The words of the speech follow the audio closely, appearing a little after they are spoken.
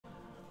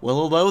Well,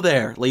 hello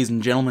there, ladies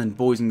and gentlemen,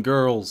 boys and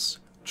girls,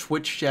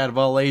 Twitch chat of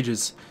all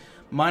ages.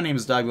 My name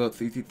is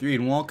DB333,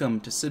 and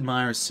welcome to Sid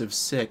Meier's Civ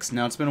 6.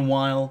 Now, it's been a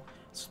while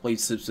since I played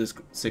Civ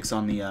 6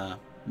 on the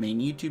main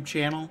YouTube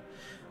channel.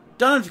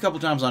 Done it a couple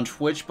times on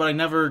Twitch, but I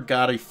never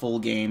got a full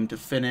game to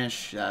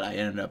finish that I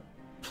ended up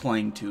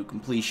playing to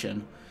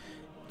completion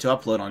to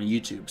upload on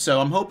YouTube.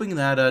 So I'm hoping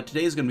that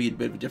today is going to be a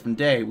bit of a different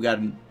day. We got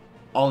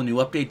all the new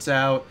updates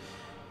out.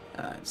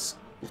 It's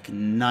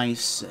looking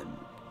nice and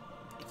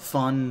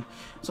fun.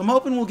 So I'm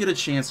hoping we'll get a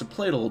chance to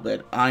play it a little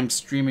bit. I'm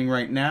streaming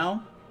right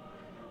now.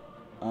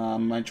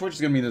 My Twitch is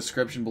going to be in the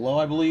description below,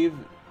 I believe.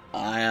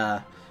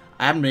 I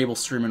haven't been able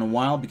to stream in a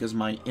while because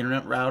my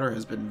internet router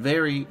has been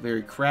very,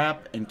 very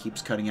crap and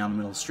keeps cutting out in the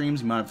middle of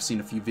streams. You might have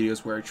seen a few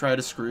videos where I try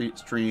to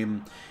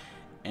stream,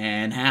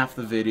 and half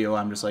the video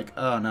I'm just like,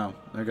 oh no,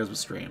 there goes the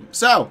stream.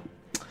 So,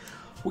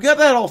 we got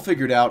that all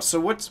figured out. So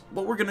what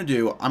we're going to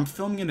do, I'm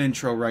filming an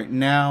intro right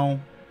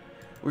now.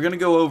 We're going to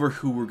go over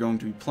who we're going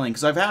to be playing,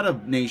 because I've had a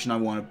nation I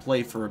want to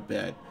play for a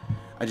bit.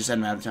 I just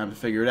hadn't had the time to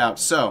figure it out.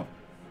 So,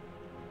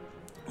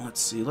 let's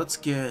see, let's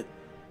get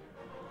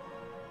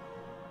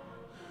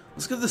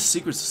the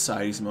Secret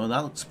Societies mode. That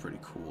looks pretty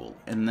cool.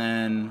 And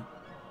then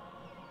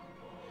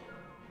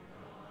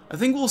I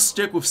think we'll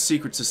stick with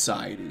Secret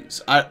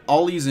Societies.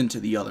 I'll ease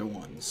into the other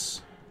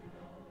ones.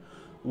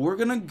 We're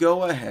going to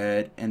go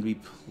ahead and be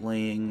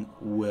playing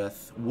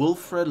with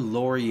Wilfrid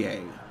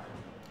Laurier,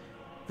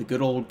 the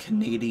good old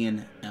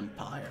Canadian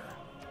Empire.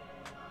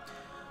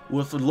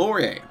 Wilfrid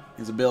Laurier,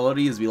 his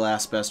ability is to be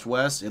last best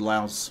west. It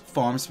allows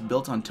farms to be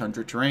built on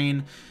tundra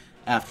terrain.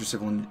 After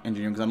civil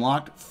engineering is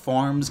unlocked,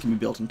 farms can be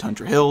built in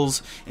tundra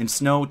hills, in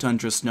snow,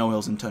 tundra, snow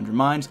hills, and tundra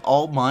mines.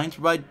 All mines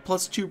provide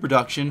 +2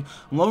 production.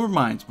 Lower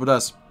mines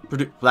provide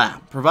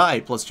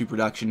 +2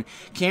 production.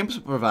 Camps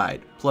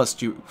provide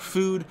 +2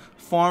 food.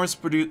 Farms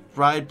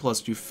provide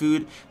 +2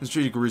 food. The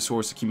strategic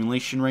resource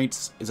accumulation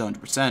rates is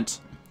 100%.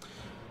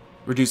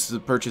 Reduces the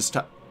purchase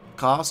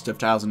cost of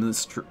tiles in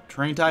this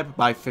terrain type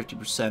by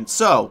 50%.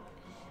 So,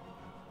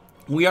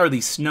 we are the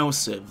snow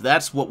civ.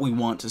 That's what we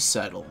want to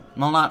settle.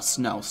 Well, not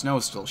snow. Snow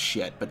is still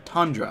shit. But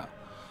tundra.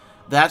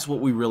 That's what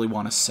we really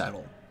want to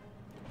settle.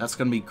 That's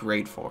going to be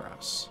great for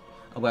us.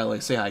 Oh, by the way,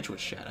 say hi,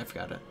 Twitch chat. I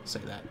forgot to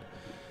say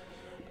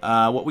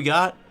that. What we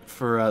got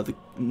for the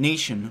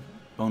nation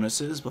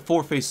bonuses, the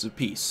 4 Faces of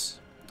Peace.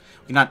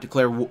 We cannot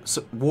declare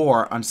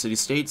war on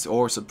city-states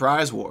or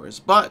surprise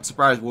wars, but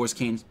surprise wars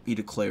can be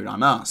declared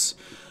on us.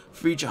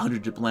 For each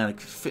 100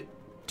 diplomatic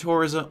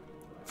tourism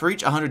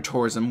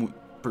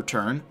per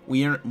turn,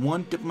 we earn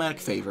 1 diplomatic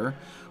favor.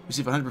 We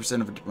receive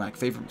 100% of a diplomatic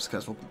favor from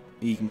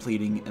successfully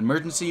completing an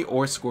emergency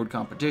or scored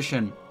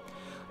competition.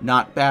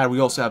 Not bad.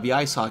 We also have the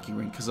ice hockey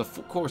rink, because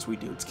of course we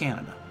do. It's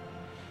Canada.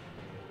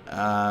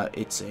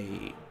 It's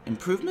a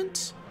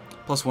improvement.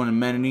 +1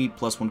 amenity,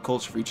 +1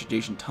 culture for each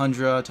adjacent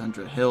tundra,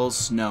 tundra hills,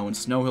 snow and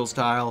snow hills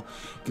tile.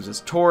 Gives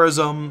us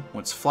tourism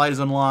once flight is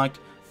unlocked,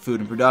 food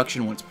and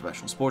production once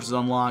professional sports is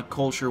unlocked,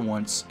 culture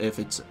once if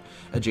it's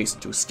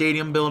adjacent to a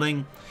stadium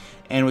building,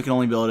 and we can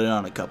only build it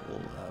on a couple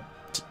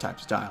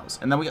types of tiles.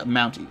 And then we got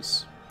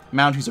Mounties.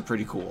 Mounties are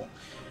pretty cool.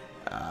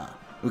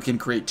 We can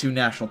create 2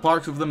 national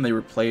parks with them.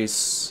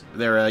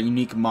 They're a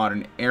unique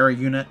modern era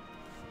unit.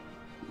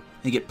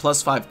 They get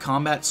 +5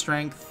 combat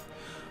strength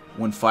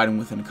when fighting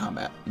within a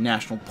combat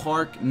national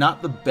park.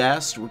 Not the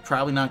best. We're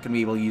probably not going to be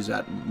able to use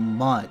that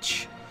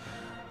much.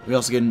 We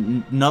also get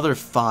another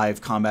 5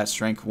 combat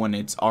strength when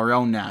it's our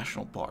own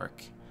national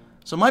park.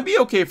 So it might be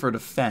okay for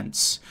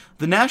defense.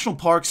 The national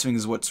parks thing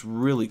is what's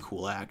really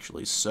cool,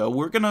 actually. So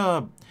we're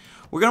gonna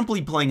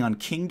be playing on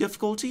King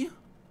difficulty.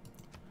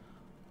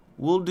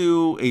 We'll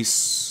do a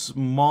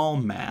small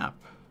map.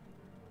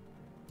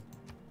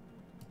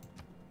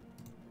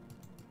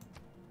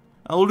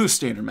 We'll do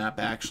standard map,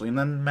 actually, and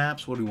then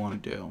maps, what do we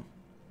want to do?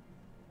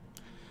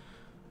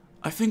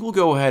 I think we'll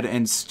go ahead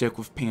and stick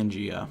with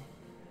Pangea.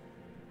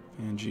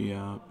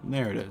 Pangea,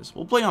 there it is.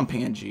 We'll play on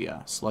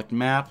Pangea. Select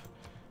map.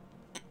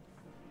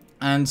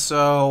 And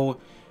so,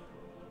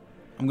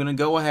 I'm going to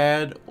go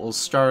ahead, we'll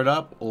start it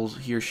up, we'll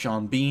hear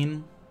Sean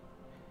Bean.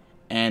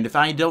 And if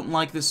I don't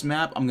like this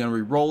map, I'm going to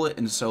re-roll it,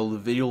 and so the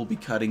video will be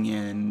cutting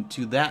in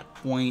to that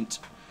point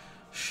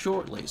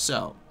shortly.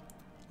 So,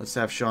 let's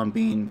have Sean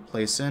Bean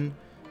place in.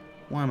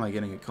 Why am I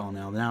getting a call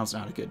now? Now's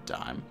not a good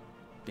time.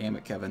 Damn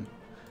it, Kevin.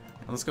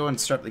 Let's go ahead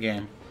and start the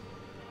game.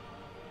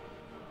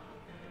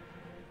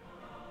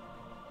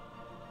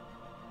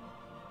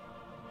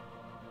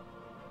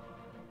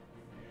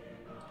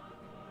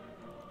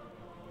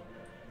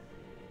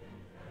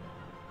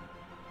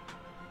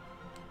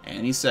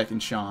 Any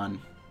second, Sean.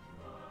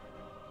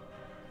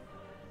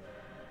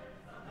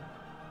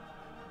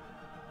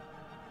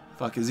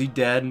 Fuck, is he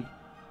dead?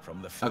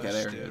 Okay,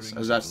 there he is. I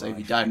was about to say, if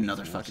he died in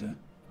another fucking...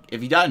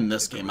 If he died in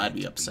this game, I'd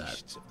be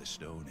upset. Of the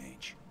Stone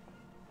Age.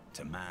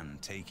 To man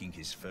taking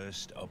his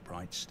first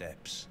upright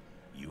steps,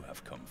 you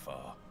have come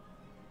far.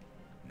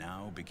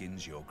 Now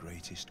begins your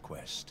greatest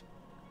quest.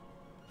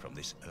 From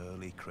this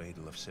early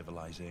cradle of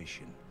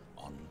civilization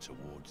on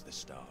towards the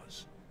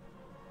stars.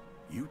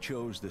 You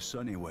chose the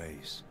sunny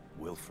ways,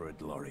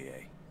 Wilfred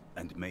Laurier,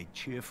 and made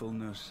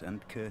cheerfulness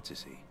and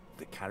courtesy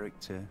the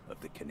character of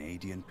the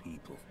Canadian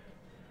people.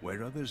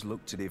 Where others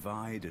look to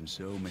divide and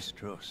sow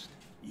mistrust,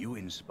 you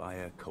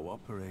inspire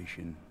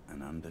cooperation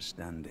and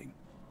understanding.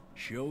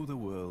 Show the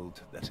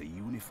world that a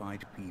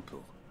unified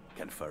people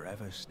can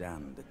forever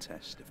stand the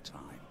test of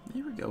time.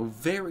 There we go.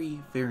 Very,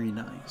 very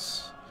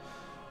nice.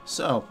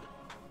 So,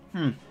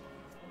 I'm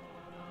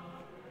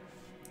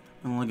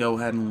gonna go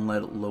ahead and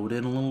let it load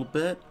in a little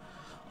bit.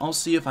 I'll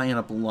see if I end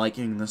up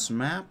liking this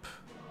map.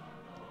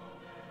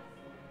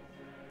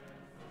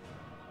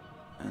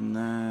 And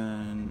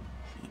then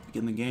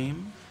begin the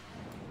game.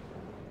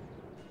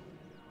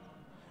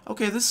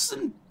 Okay, this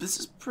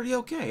is pretty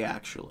okay,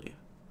 actually.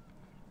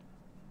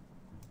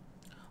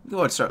 Go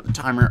ahead and start the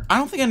timer. I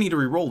don't think I need to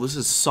re-roll. This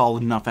is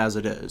solid enough as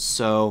it is.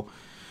 So,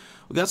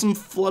 we got some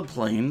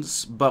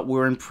floodplains, but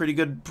we're in pretty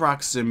good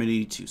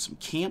proximity to some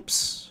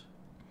camps.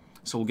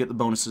 So we'll get the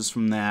bonuses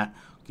from that.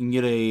 We can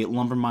get a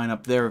lumber mine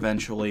up there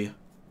eventually.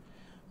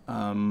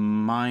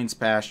 Mines,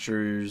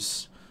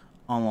 pastures,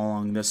 all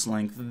along this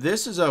length.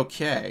 This is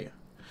okay.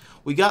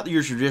 We got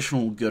your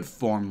traditional good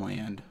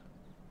farmland.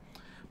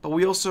 But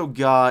we also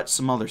got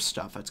some other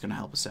stuff that's going to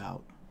help us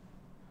out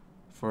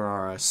for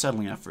our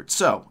settling efforts.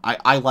 So,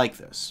 I like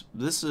this.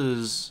 This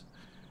is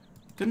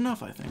good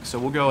enough, I think. So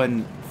we'll go ahead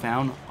and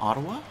found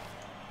Ottawa.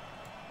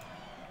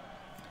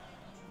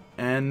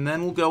 And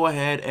then we'll go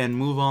ahead and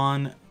move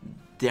on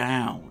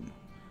down.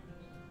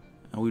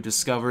 And we've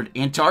discovered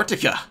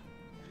Antarctica.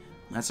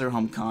 That's our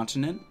home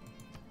continent.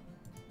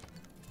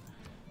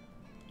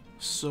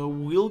 So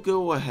we'll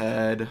go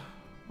ahead.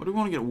 What do we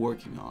want to get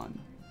working on?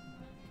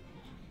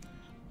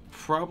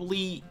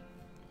 Probably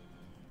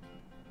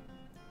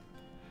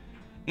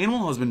animal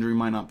husbandry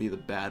might not be the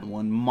bad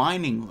one.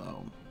 Mining,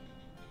 though,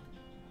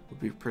 would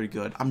be pretty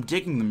good. I'm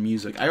digging the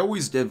music. I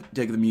always dig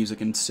the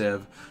music in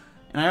Civ,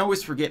 and I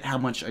always forget how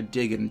much I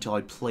dig it until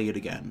I play it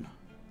again.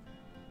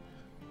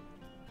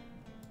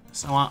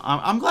 So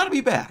I'm glad to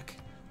be back.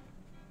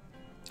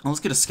 Let's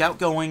get a scout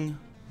going.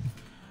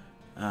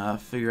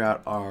 Figure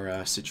out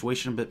our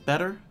situation a bit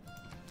better.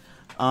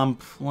 I'm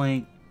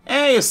playing...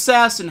 Hey,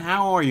 Assassin,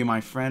 how are you, my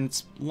friend?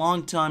 It's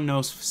long time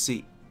no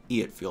see,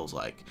 it feels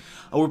like.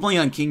 We're playing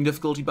on King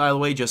difficulty, by the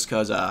way, just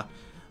because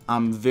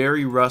I'm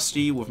very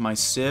rusty with my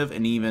Civ,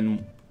 and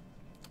even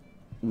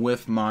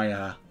with my,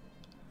 at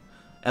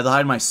the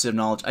height of my Civ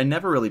knowledge, I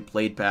never really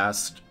played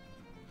past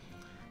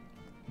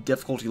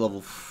difficulty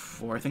level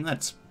 4. I think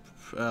that's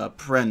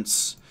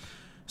Prince.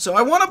 So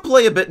I want to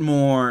play a bit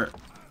more,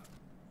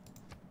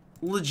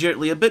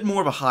 legitimately, a bit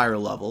more of a higher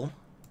level.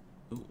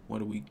 Ooh, what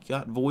do we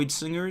got? Void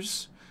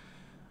Singers?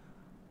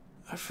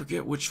 I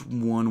forget which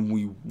one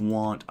we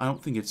want. I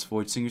don't think it's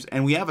Void Singers.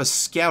 And we have a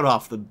scout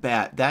off the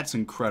bat. That's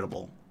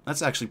incredible.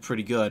 That's actually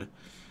pretty good.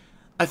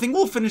 I think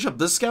we'll finish up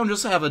this scout and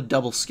just have a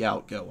double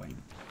scout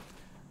going.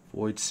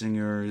 Void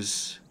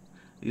Singers.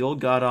 The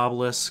Old God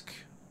Obelisk.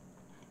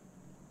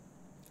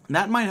 And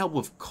that might help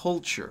with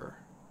culture.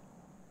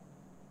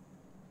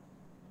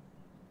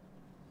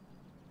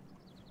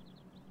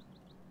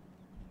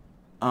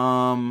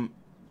 I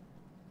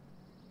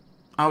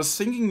was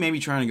thinking maybe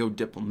trying to go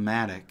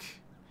diplomatic.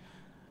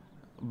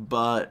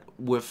 But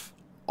with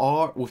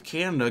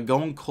Canada,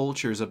 going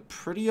culture is a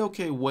pretty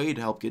okay way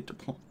to help get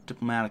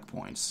diplomatic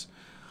points.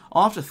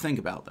 I'll have to think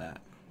about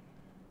that.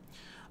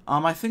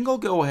 I think I'll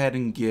go ahead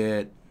and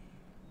get...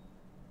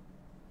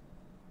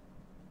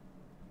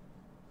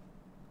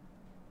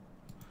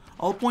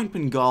 I'll appoint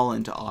Bengala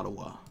into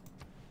Ottawa.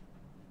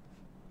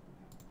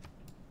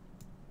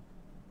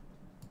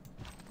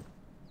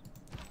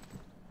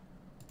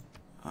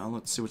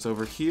 Let's see what's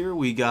over here.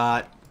 We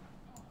got...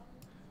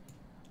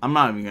 I'm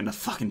not even gonna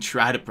fucking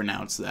try to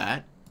pronounce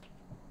that.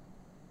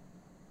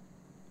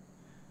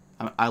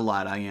 I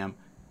lied, I am.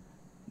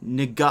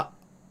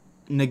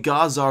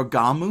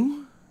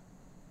 Nagazargamu?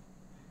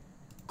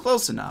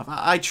 Close enough.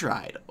 I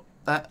tried.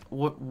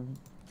 What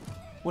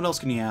else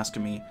can you ask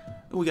of me?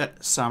 We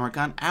got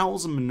Samarkand,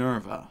 Owls, and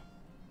Minerva.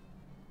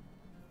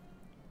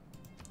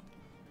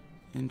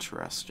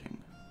 Interesting.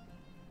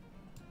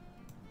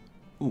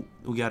 Ooh,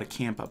 we got a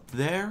camp up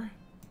there.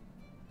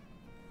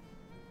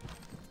 I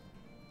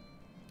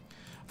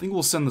think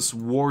we'll send this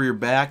warrior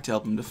back to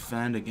help him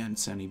defend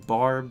against any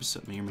barbs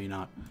that may or may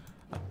not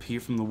appear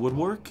from the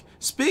woodwork.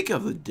 Speak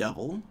of the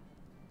devil.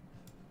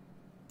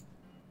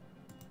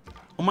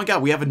 Oh my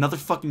god, we have another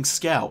fucking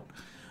scout.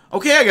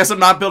 Okay, I guess I'm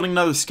not building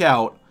another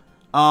scout.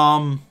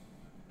 Let's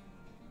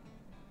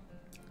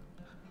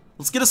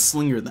get a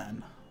slinger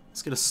then.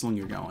 Let's get a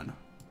slinger going.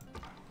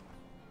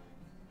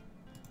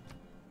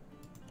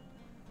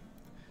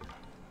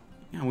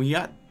 Yeah, we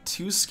got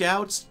 2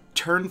 scouts,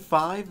 turn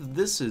 5.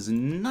 This is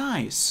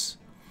nice.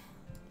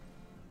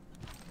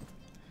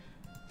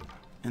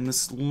 And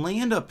this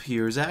land up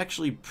here is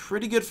actually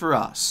pretty good for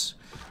us.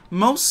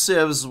 Most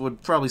civs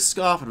would probably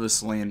scoff at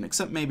this land,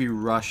 except maybe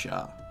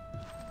Russia.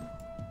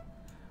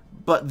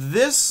 But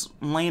this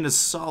land is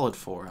solid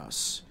for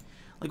us.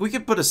 Like, we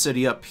could put a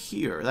city up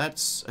here. I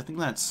think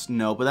that's,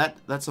 no, but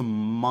that's a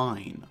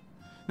mine.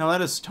 No, that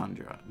is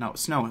tundra. No,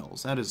 snow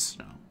hills. That is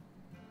snow.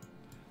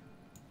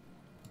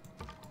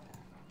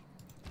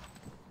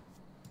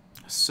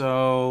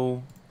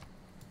 So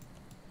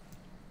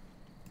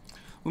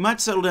we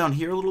might settle down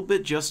here a little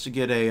bit just to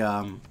get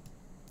a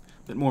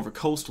bit more of a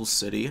coastal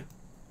city.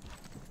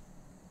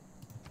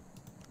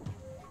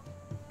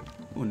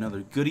 Ooh, another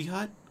goody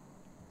hut.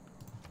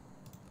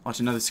 Watch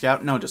another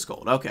scout. No, just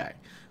gold. Okay.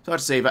 So I have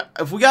to say,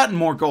 if we got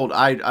more gold,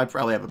 I'd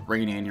probably have a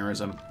brain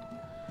aneurysm.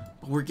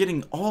 But we're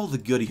getting all the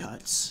goody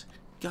huts.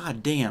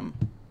 God damn.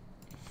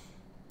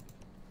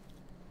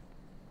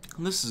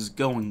 This is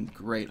going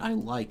great. I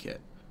like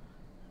it.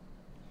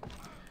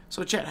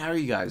 So, chat, how are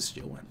you guys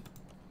doing?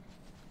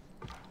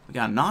 We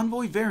got an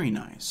envoy. Very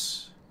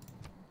nice.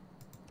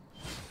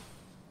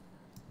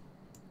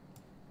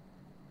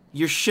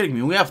 You're shitting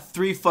me. We have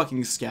 3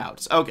 fucking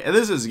scouts. Okay,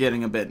 this is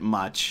getting a bit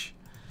much.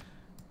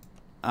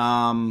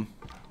 But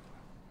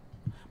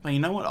you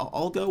know what?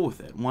 I'll go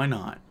with it. Why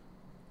not?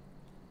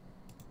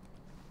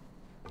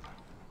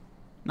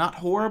 Not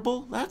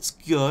horrible? That's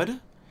good.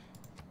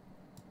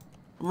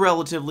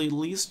 Relatively, at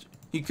least.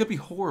 It could be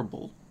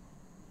horrible.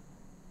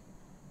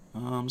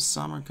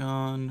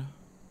 Samarkand.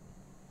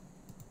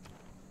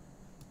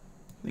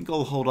 I think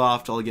I'll hold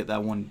off till I get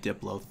that one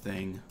Diplo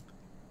thing.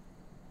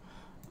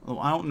 Oh,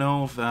 I don't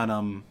know if that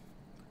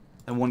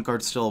that one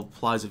card still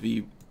applies if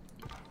you.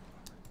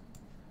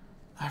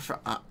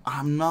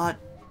 I'm not.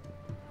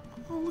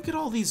 Oh, look at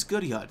all these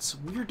goody huts.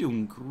 We're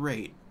doing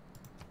great.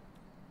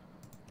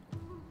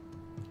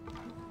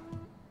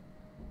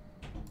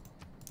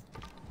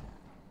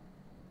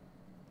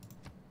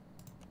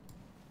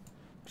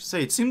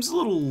 Say, it seems a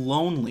little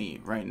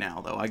lonely right now,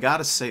 though. I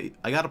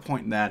gotta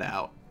point that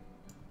out.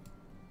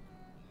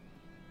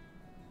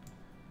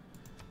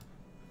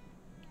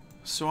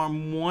 So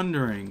I'm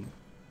wondering,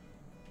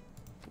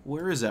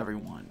 where is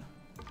everyone?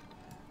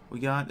 We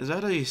got, is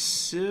that a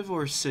civ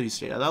or a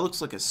city-state? That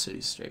looks like a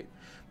city-state.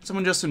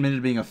 Someone just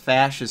admitted being a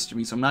fascist to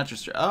me, so I'm not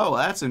just... Oh,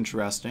 that's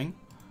interesting.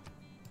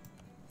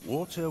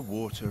 Water,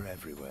 water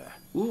everywhere.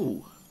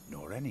 Ooh.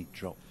 Nor any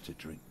drop to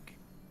drink.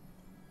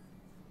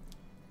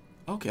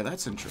 Okay,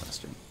 that's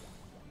interesting.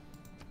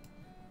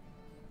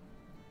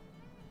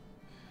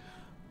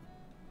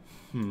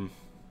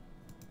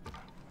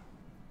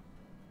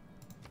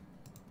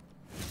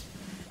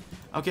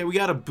 Okay, we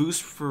got a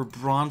boost for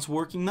bronze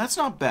working. That's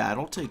not bad.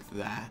 I'll take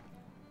that.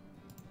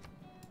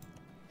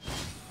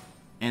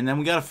 And then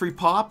we got a free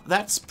pop.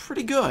 That's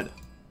pretty good.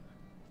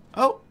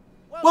 Oh,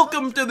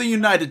 welcome to the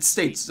United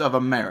States of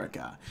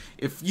America.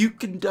 If you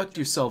conduct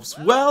yourselves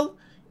well,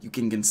 you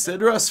can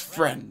consider us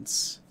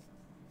friends.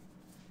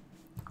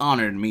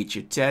 Honored to meet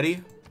you,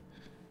 Teddy.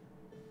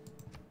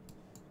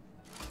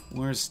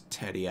 Where's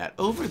Teddy at?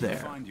 Over there.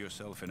 Find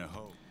yourself in a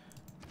hole.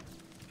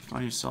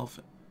 Find yourself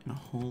in a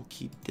hole,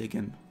 keep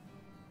digging.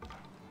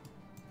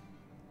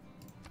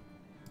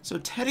 So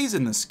Teddy's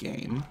in this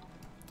game.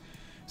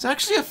 It's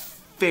actually a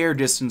fair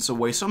distance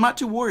away, so I'm not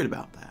too worried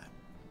about that.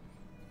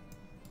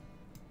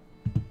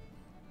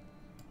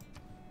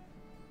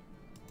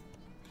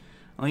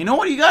 Well, you know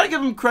what? You gotta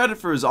give him credit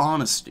for his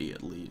honesty,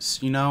 at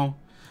least, you know?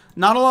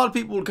 Not a lot of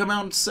people would come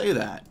out and say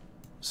that.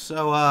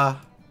 So, I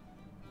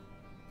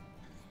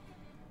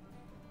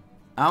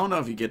don't know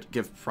if you get to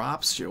give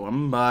props to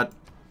him, but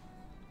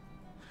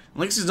at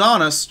least he's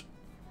honest.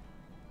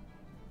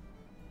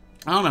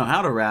 I don't know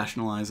how to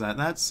rationalize that.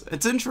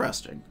 It's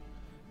interesting.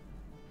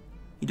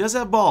 He does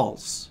have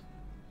balls.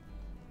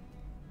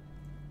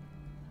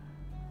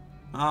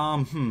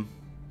 What do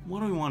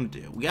we want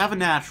to do? We have a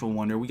natural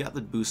wonder. We got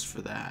the boost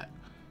for that.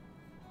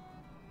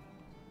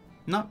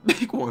 Not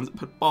big ones,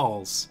 but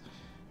balls.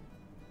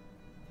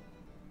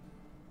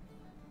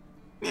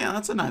 Yeah,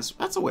 that's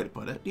a way to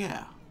put it.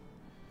 Yeah.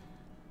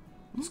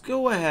 Let's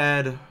go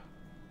ahead.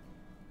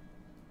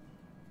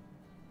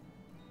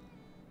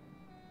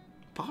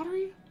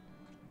 Pottery?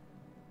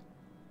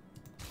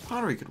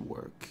 Pottery could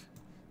work.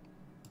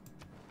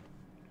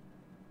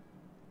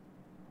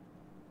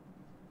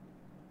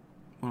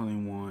 What do they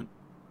want?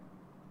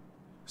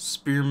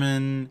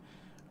 Spearman,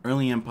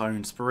 Early Empire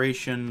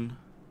Inspiration.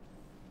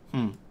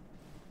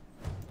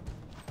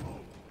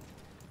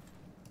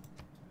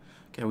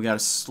 Okay, we got a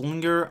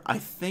slinger. I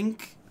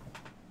think.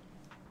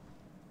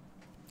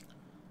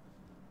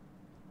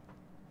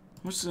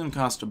 How much is it going to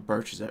cost to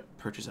purchase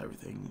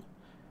everything?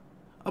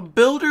 A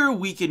builder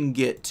we can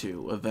get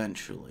to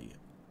eventually.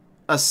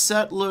 A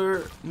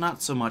settler,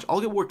 not so much. I'll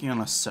get working on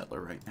a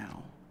settler right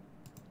now.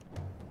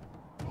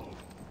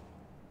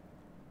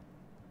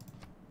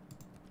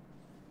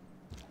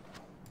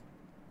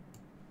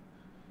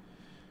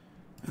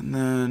 And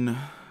then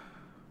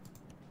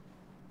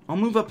I'll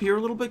move up here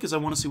a little bit because I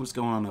want to see what's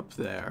going on up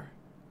there.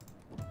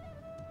 Oh,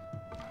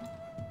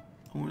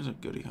 where's a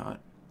goody hut?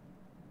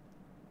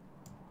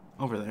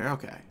 Over there,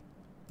 okay.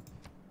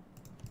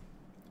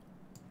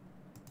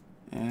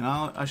 And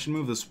I should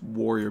move this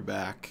warrior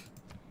back.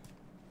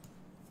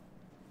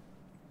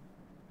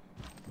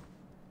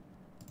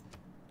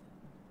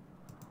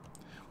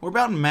 We're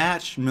about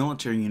matched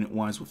military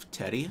unit-wise with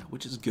Teddy,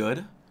 which is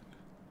good.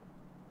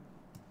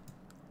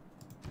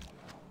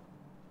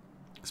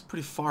 He's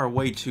pretty far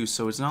away too,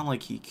 so it's not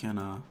like he can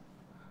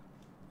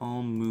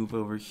all move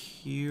over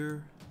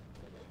here.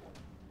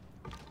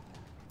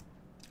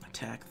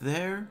 Attack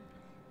there.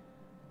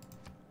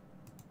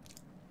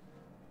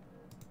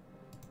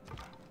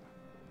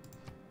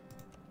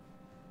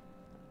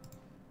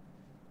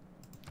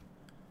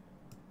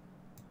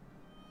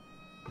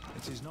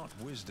 It is not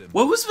wisdom.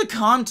 What was the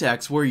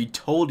context where he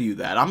told you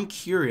that? I'm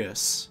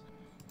curious.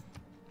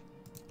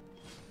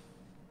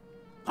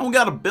 Oh, we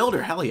got a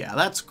builder. Hell yeah,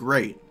 that's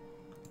great.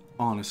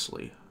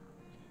 Honestly.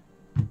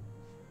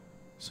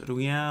 So do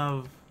we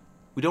have...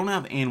 We don't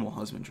have animal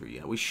husbandry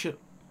yet. We should...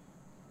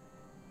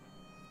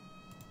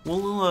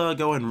 We'll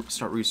go ahead and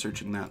start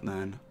researching that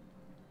then.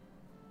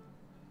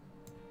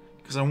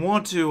 Because I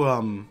want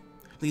to...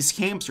 These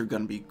camps are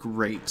going to be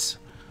great.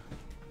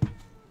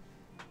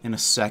 In a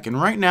second.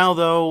 Right now,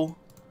 though,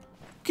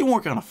 we can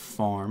work on a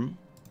farm.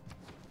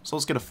 So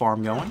let's get a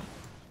farm going.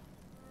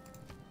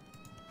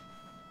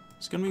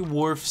 It's going to be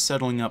Wharf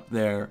settling up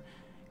there.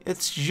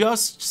 It's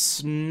just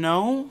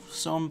snow,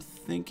 so I'm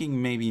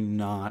thinking maybe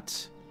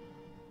not.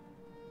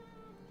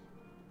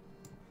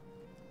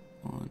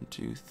 1,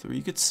 2, 3.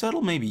 You could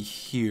settle maybe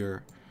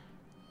here.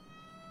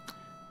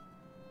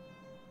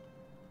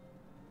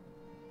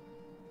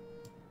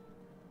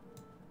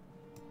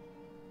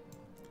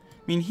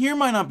 I mean, here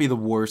might not be the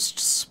worst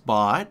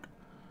spot.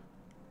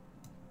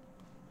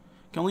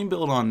 Can only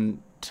build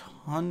on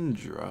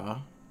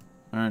tundra.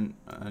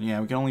 Yeah,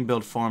 we can only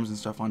build farms and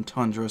stuff on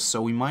tundra,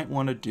 so we might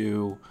want to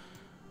do...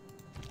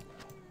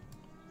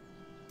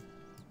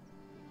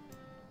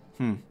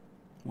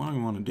 What do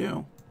we want to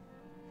do?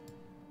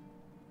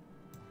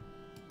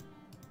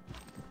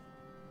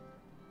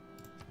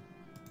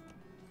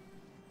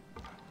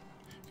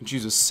 We can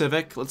choose a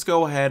civic. Let's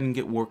go ahead and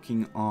get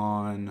working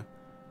on...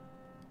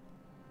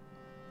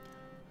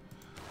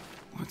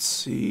 Let's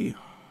see.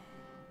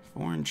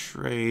 Foreign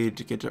trade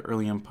to get to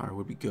early empire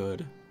would be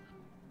good.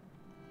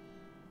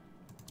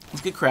 Let's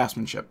get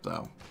craftsmanship,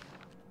 though.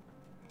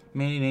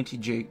 Made an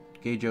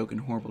anti-gay joke and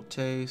horrible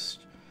taste.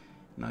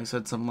 And I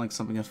said something like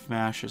something a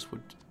fascist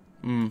would...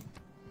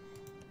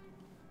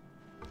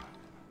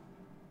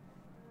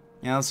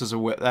 Yeah, this is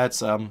a...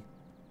 That's,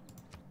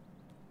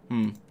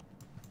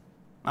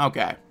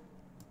 Okay.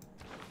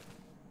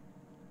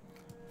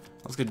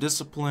 Let's get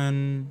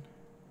discipline.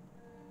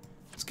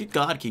 Let's get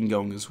God King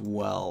going as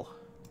well.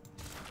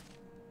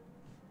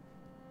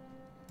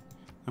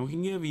 And we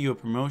can give you a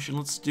promotion.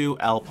 Let's do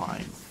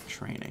Alpine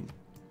training.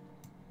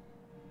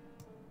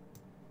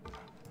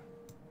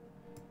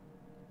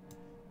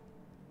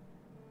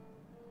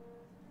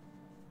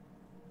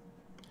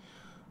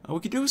 We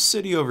could do a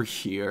city over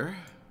here.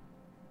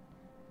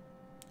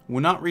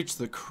 We'll not reach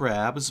the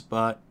crabs,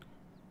 but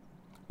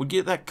we'll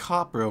get that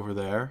copper over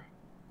there.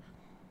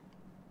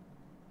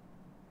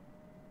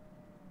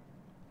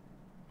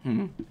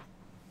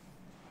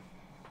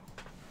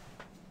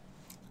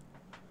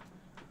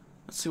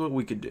 Let's see what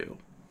we could do.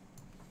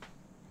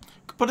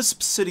 Could put a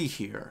city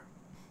here.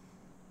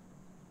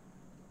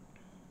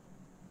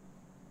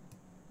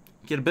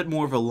 Get a bit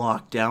more of a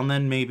lockdown,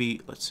 then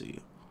maybe, let's see.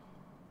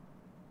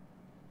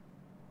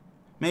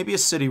 Maybe a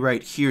city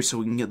right here so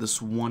we can get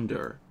this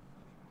wonder.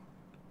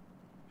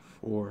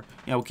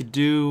 Yeah, we could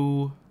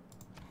do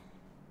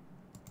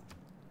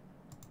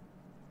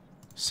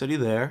city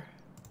there.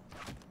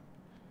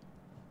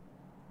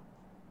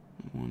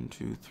 1,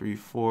 2, 3,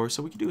 4.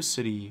 So we could do a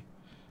city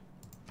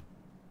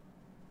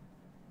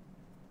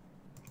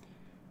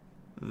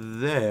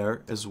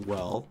there as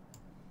well.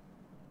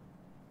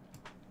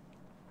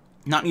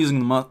 Not using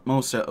the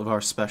most of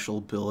our special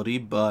ability,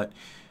 but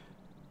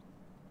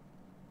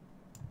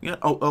we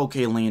got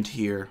okay land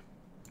here,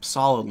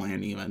 solid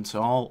land even.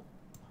 So I'll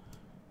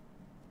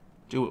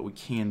do what we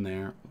can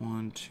there.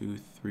 1, 2,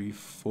 3,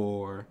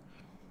 4.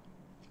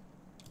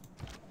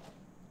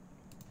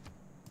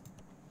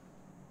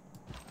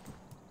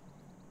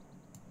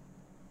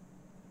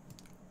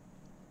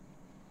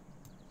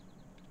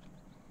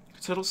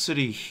 Settle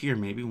city here,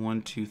 maybe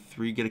 1, 2,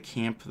 3. Get a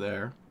camp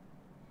there.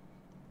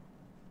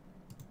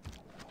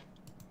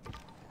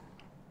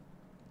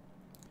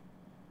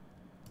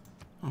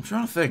 I'm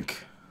trying to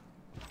think.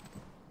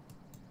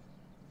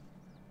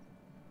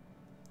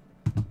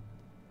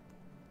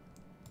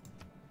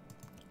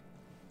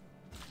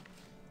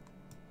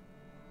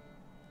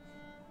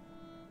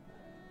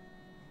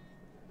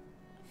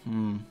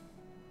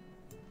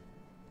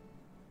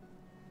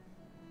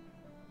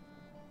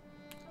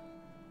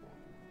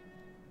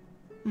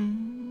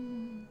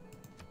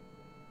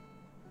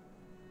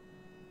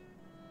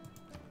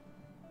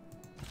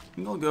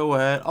 I'll go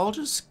ahead. I'll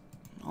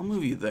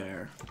move you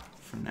there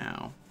for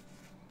now.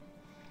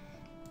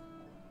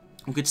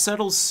 We could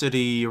settle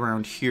city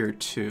around here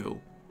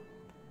too.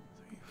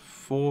 3,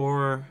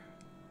 4.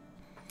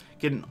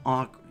 Get an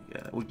yeah,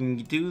 we can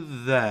do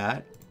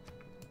that.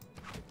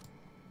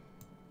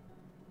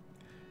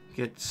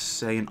 Get,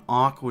 say, an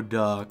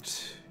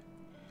aqueduct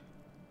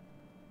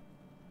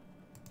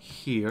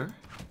here.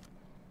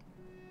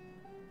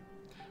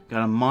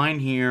 Got a mine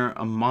here,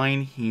 a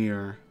mine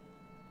here.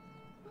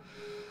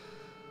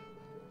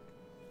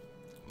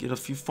 Get a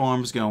few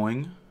farms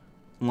going.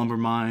 Lumber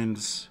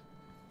mines.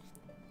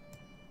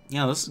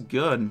 Yeah, this is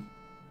good.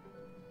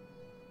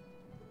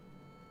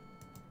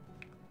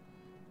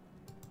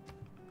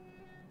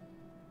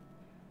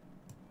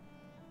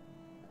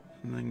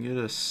 And then get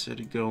a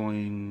city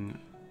going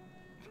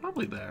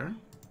probably there.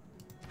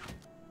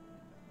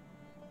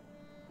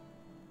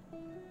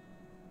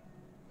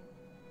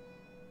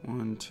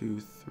 One, two,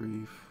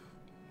 three,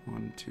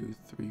 1, 2,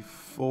 3,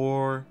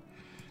 4.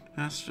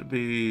 Has to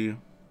be.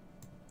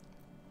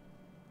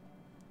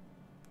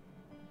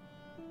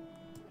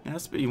 It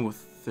has to be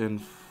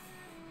within.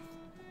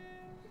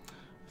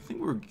 I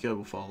think we're good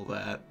with all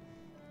that.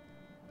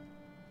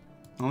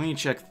 Let me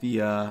check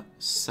the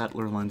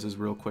settler lenses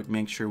real quick.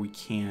 Make sure we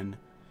can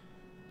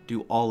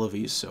do all of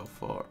these so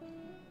far.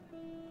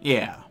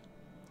 Yeah.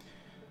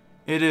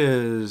 It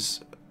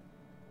is.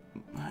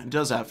 It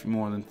does have to be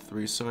more than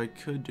 3, so I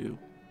could do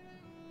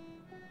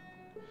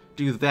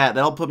that.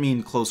 That'll put me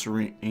in closer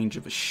range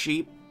of a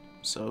sheep,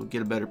 so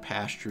get a better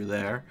pasture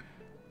there.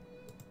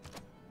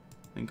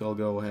 I think I'll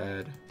go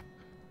ahead.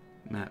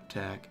 Map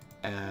tack,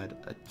 add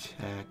a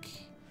tack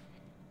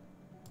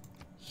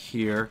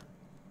here.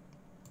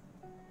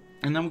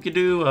 And then we could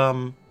do,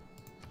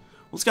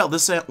 we'll scout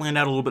this land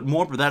out a little bit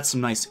more, but that's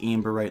some nice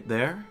amber right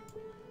there.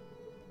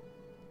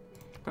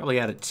 Probably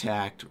add a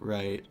tack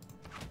right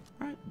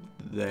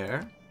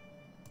there.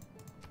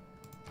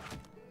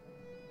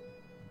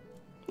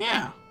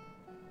 Yeah.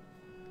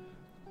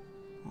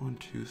 1,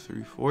 2,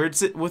 3, 4.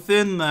 It's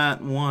within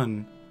that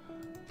one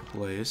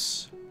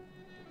place.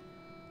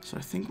 So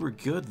I think we're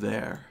good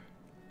there.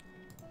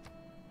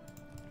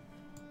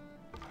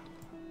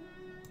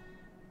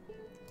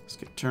 Let's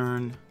get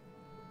turn.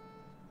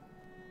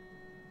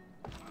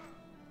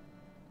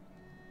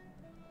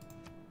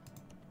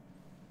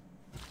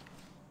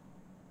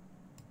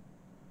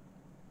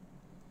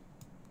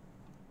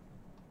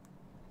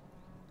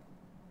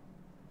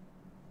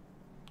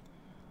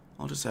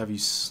 I'll just have you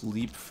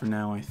sleep for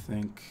now, I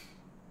think.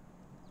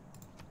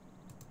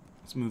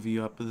 Let's move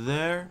you up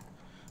there.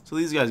 So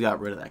these guys got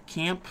rid of that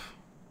camp,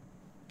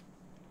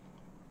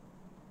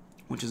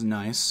 which is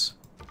nice.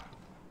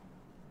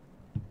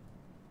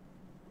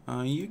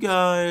 You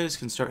guys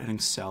can start heading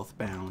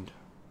southbound.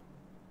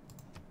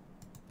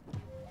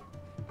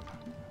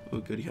 Oh,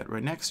 good, you got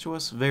right next to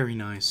us. Very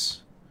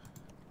nice.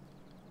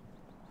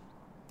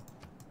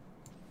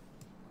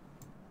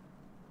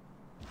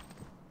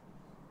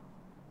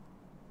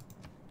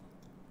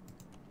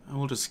 I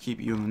will just keep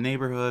you in the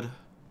neighborhood.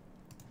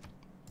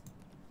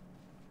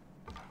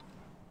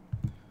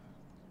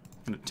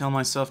 I'm gonna tell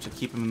myself to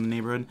keep him in the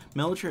neighborhood.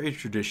 Military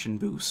tradition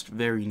boost.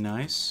 Very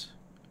nice.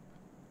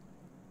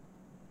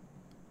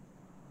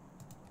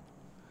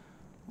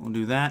 We'll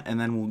do that, and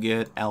then we'll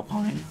get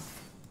Alpine.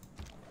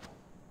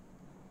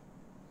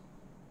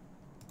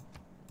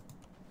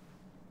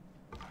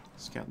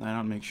 Scout that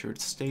out, make sure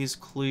it stays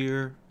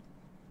clear.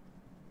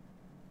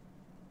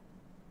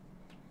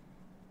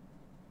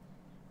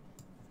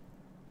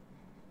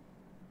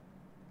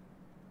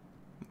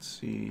 Let's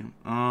see.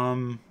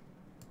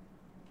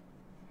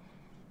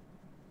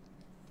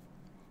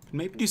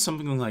 Maybe do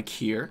something like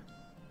here.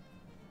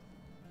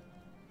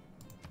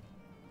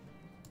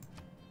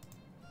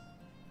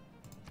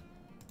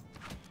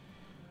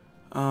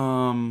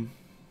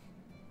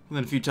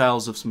 Then a few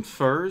tiles of some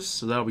furs,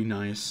 so that'll be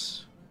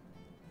nice.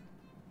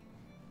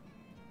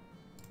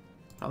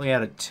 Probably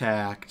add a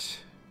tact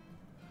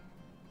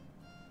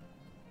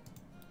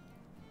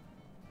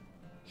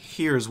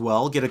here as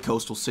well. Get a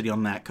coastal city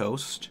on that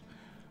coast.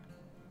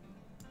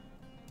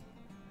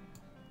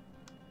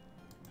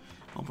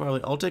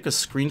 I'll take a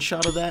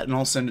screenshot of that and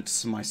I'll send it to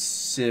some of my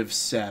Civ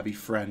savvy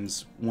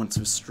friends once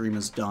the stream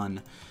is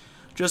done,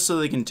 just so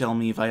they can tell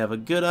me if I have a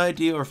good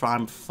idea or if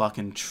I'm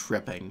fucking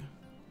tripping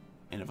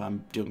and if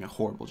I'm doing a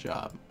horrible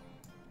job.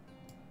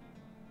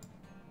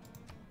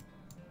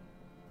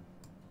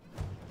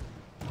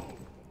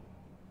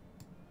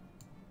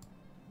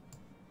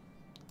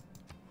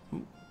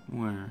 Ooh,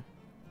 where?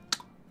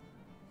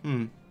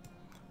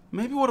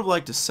 Maybe would have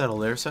liked to settle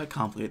there, so that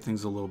complicates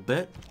things a little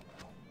bit.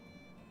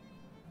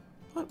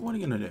 But what are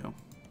you gonna do?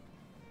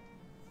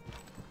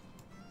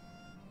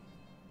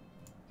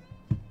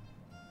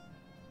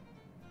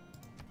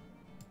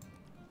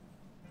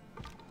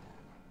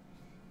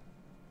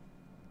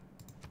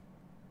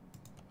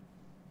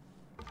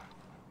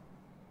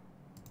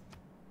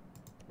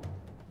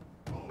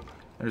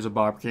 There's a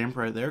barb camp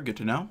right there. Good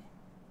to know.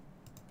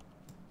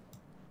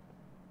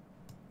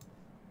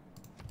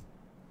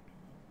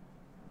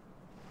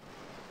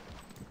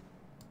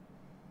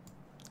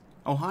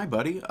 Oh, hi,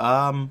 buddy.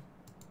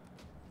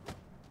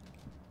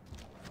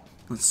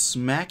 Let's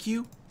smack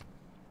you.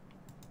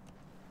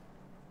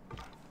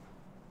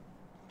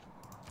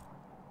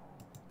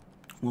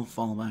 We'll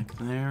fall back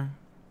there.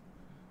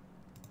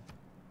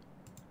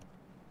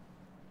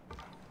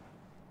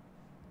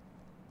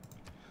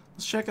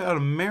 Let's check out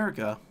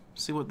America.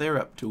 See what they're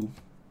up to.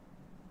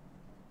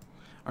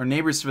 Our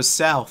neighbors to the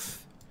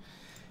south.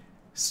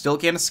 Still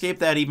can't escape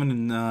that even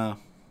in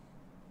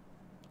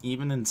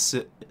even in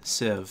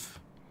Civ.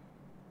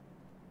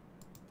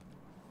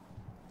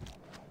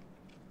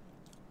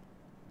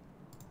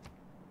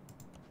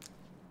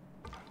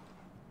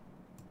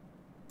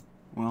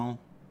 Well,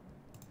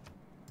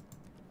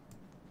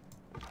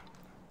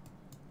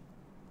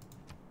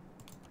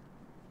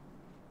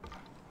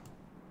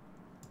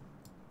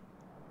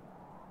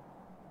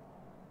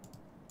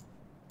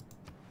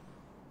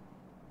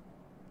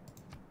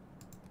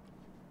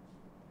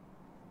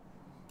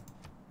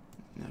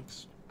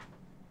 next.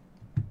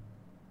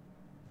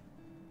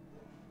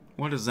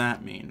 What does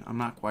that mean? I'm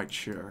not quite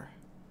sure.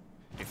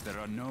 If there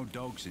are no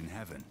dogs in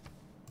heaven.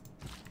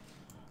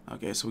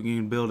 Okay, so we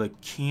can build a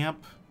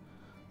camp.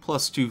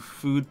 +2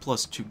 food,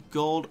 +2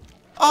 gold.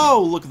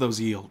 Oh, look at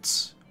those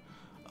yields.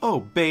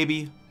 Oh,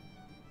 baby.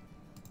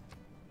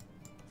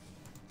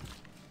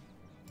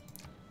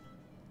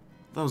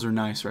 Those are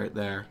nice right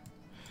there.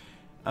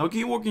 We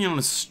keep working on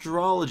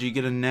astrology,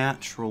 get a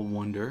natural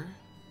wonder.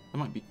 That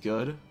might be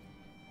good.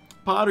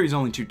 Pottery's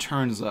only 2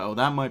 turns, though.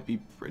 That might be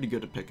pretty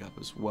good to pick up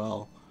as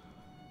well.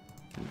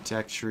 And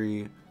tech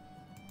tree.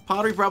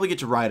 Pottery probably get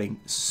to writing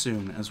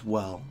soon as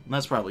well.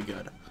 That's probably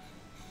good.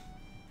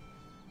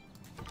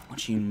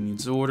 Which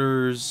needs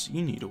orders.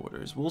 You need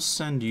orders. We'll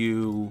send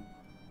you...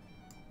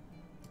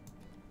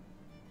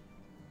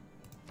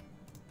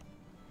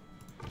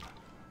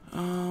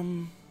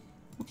 We'll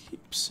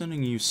keep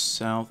sending you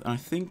south. And I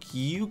think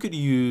you could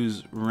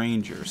use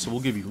Ranger, so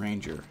we'll give you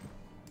Ranger.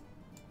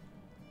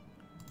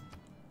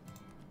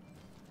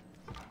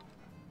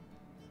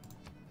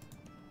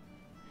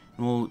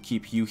 And we'll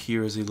keep you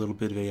here as a little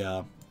bit of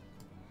a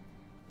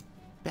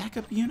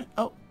backup unit.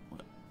 Oh.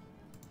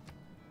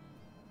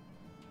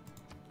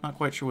 Not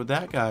quite sure what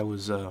that guy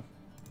was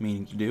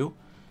meaning to do,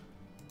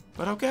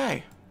 but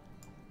okay.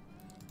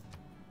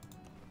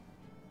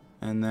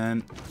 And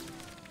then,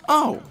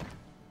 oh,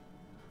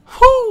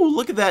 whoo!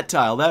 Look at that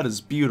tile. That is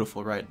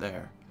beautiful right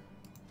there.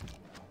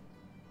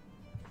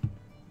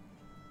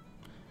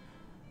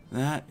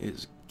 That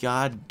is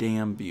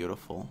goddamn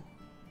beautiful.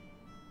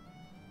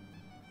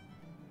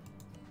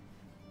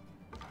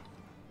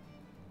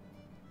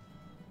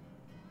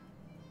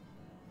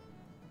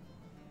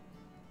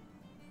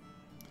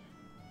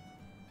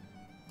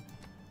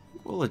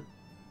 Well,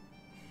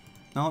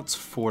 now let's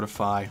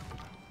fortify.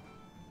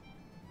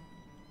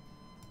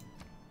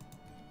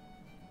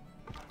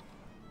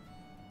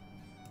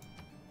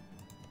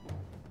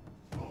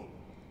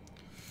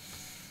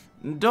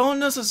 Don't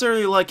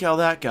necessarily like how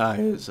that guy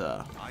is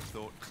I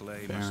thought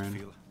clay faring. must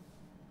feel.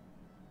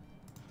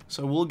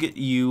 So we'll get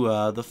you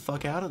the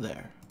fuck out of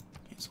there.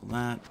 Cancel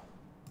that.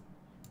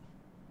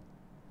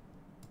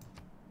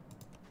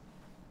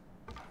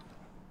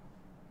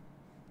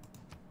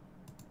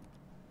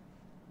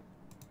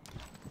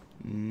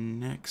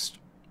 Next.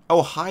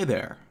 Oh, hi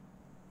there.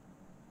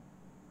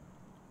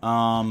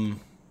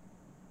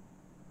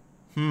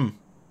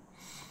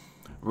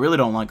 Really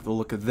don't like the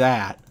look of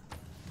that.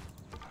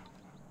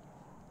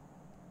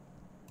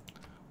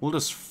 We'll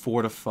just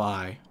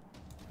fortify.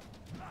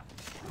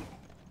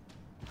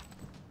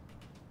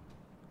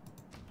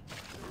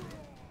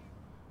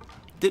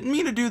 Didn't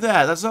mean to do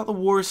that. That's not the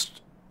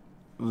worst,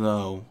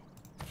 though.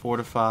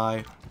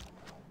 Fortify.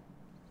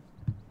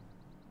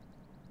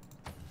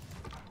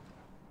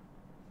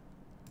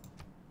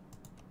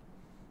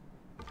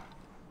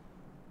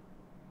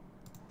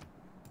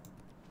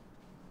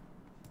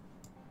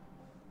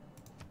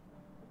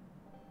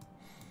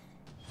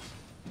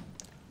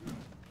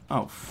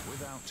 Oh.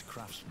 Without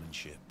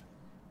craftsmanship,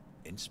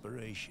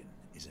 inspiration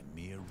is a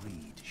mere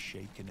reed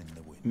shaken in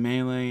the wind.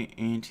 Melee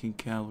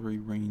anti-cavalry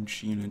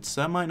range units.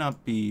 That might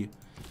not be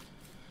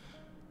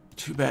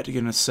too bad to get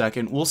in a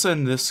second. We'll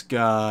send this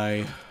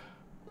guy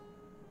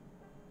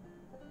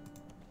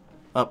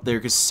up there,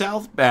 because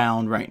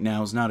southbound right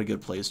now is not a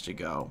good place to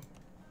go.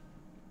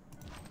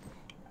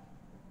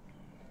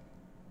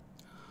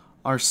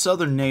 Our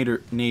southern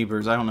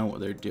neighbors, I don't know what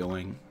they're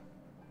doing.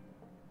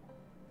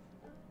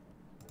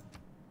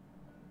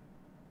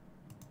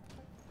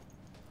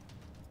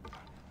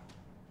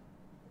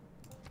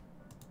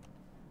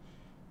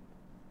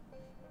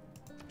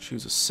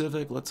 Choose a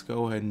civic. Let's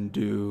go ahead and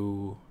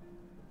do...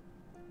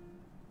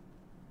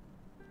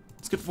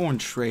 Let's get foreign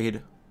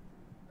trade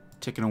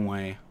ticking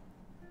away.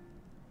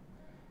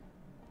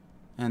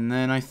 And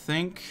then I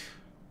think...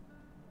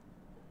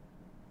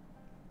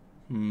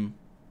 Can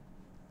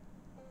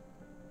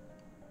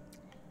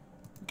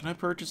I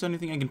purchase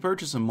anything? I can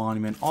purchase a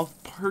monument. I'll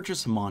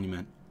purchase a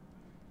monument.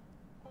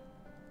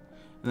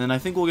 And then I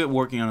think we'll get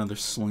working on another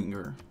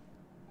slinger.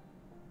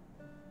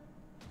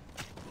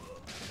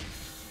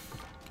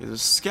 Okay, the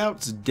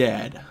scout's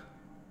dead.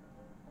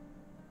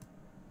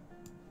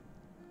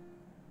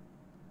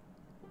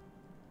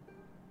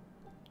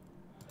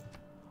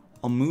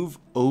 I'll move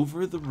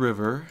over the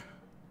river.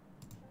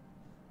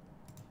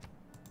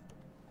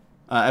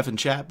 F in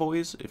chat,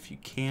 boys, if you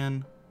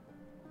can.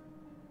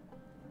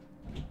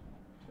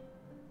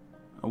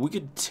 We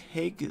could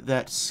take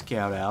that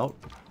scout out.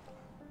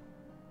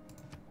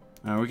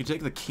 We could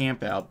take the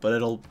camp out, but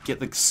it'll get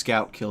the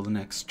scout killed the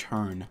next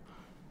turn.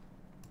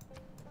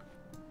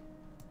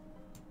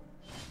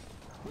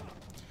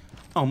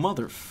 Oh,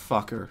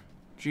 motherfucker.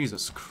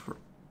 Jesus Christ.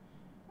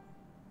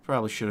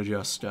 Probably should have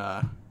just,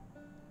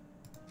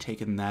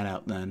 taken that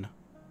out then.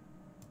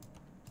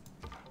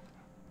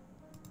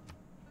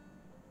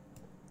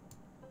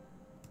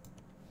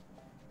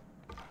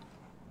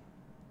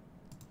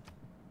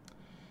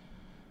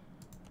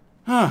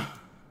 Huh.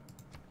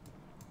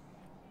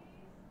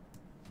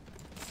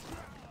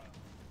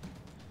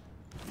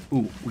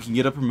 Ooh, we can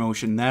get a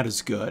promotion. That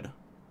is good.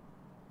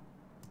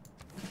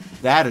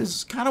 That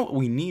is kind of what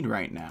we need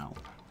right now.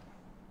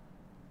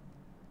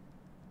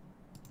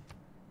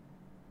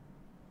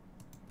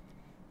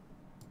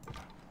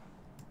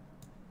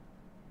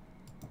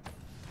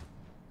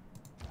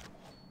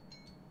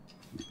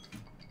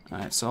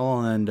 Alright, so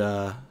I'll end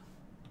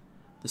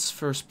this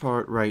first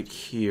part right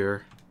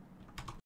here.